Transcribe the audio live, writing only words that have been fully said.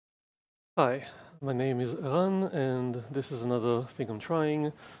Hi, my name is Eran, and this is another thing I'm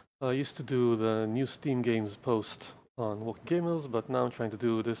trying. I used to do the new Steam games post on Walking Gamers, but now I'm trying to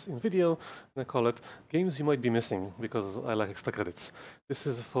do this in video, and I call it Games You Might Be Missing, because I like extra credits. This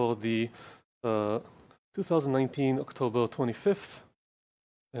is for the uh, 2019 October 25th,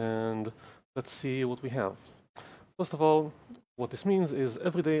 and let's see what we have. First of all, what this means is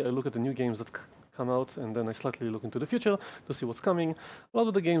every day I look at the new games that come out, and then I slightly look into the future to see what's coming. A lot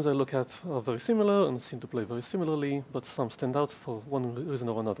of the games I look at are very similar and seem to play very similarly, but some stand out for one reason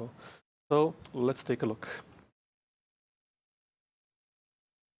or another. So let's take a look.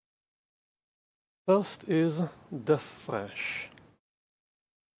 First is Death Thrash.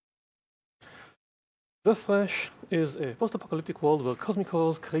 Death Thrash is a post-apocalyptic world where cosmic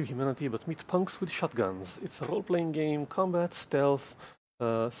horrors crave humanity but meet punks with shotguns. It's a role-playing game, combat, stealth,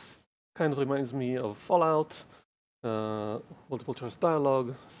 kind of reminds me of Fallout, multiple choice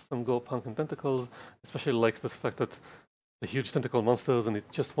dialogue, some go punk and tentacles, especially like the fact that the huge tentacle monsters and it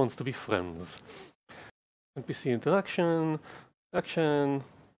just wants to be friends. NPC interaction, action,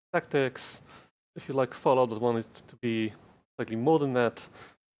 tactics. If you like Fallout but want it to be slightly more than that,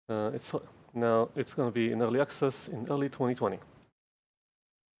 it's going to be in early access in early 2020.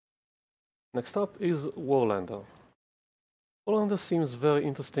 Next up is Warlander. Warlander seems very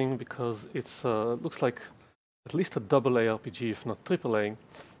interesting because it looks like at least a double A RPG, if not triple A,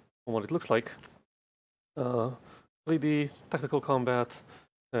 from what it looks like. 3D tactical combat,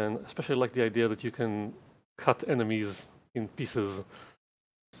 and especially like the idea that you can cut enemies in pieces,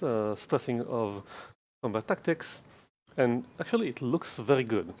 stressing of combat tactics, and actually it looks very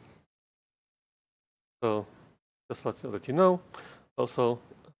good. So just to let you know, also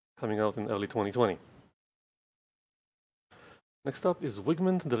coming out in early 2020. Next up is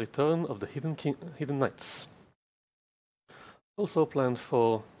Wigmund: The Return of the Hidden Knights. Also planned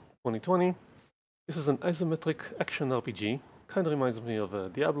for 2020. This is an isometric action RPG. Kind of reminds me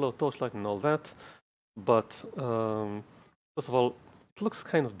of Diablo, Torchlight, and all that. But first of all, it looks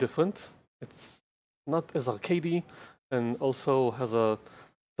kind of different. It's not as arcadey, and also has a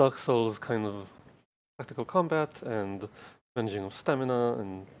Dark Souls kind of tactical combat and managing of stamina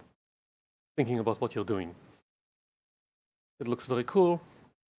and thinking about what you're doing. It looks very cool,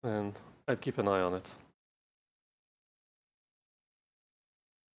 and I'd keep an eye on it.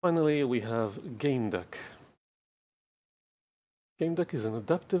 Finally, we have Gamedec. Gamedec is an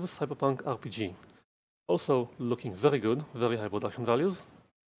adaptive cyberpunk RPG. Also looking very good, very high production values,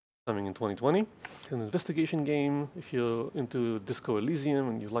 coming in 2020. An investigation game, if you're into Disco Elysium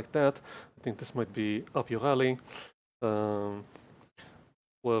and you like that, I think this might be up your alley,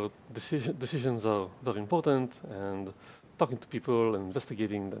 where decisions are very important, and talking to people and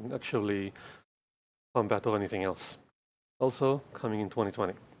investigating than actually combat or anything else. Also coming in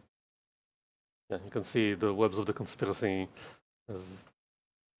 2020. Yeah, you can see the webs of the conspiracy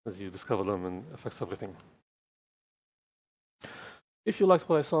as you discover them and affects everything. If you liked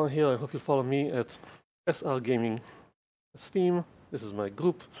what I saw here, I hope you'll follow me at SR Gaming Steam. This is my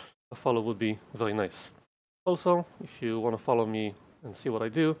group. A follow would be very nice. Also, if you want to follow me and see what I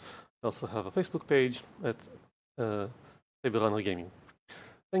do, I also have a Facebook page at Runner Gaming.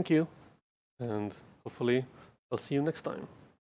 Thank you, and hopefully I'll see you next time.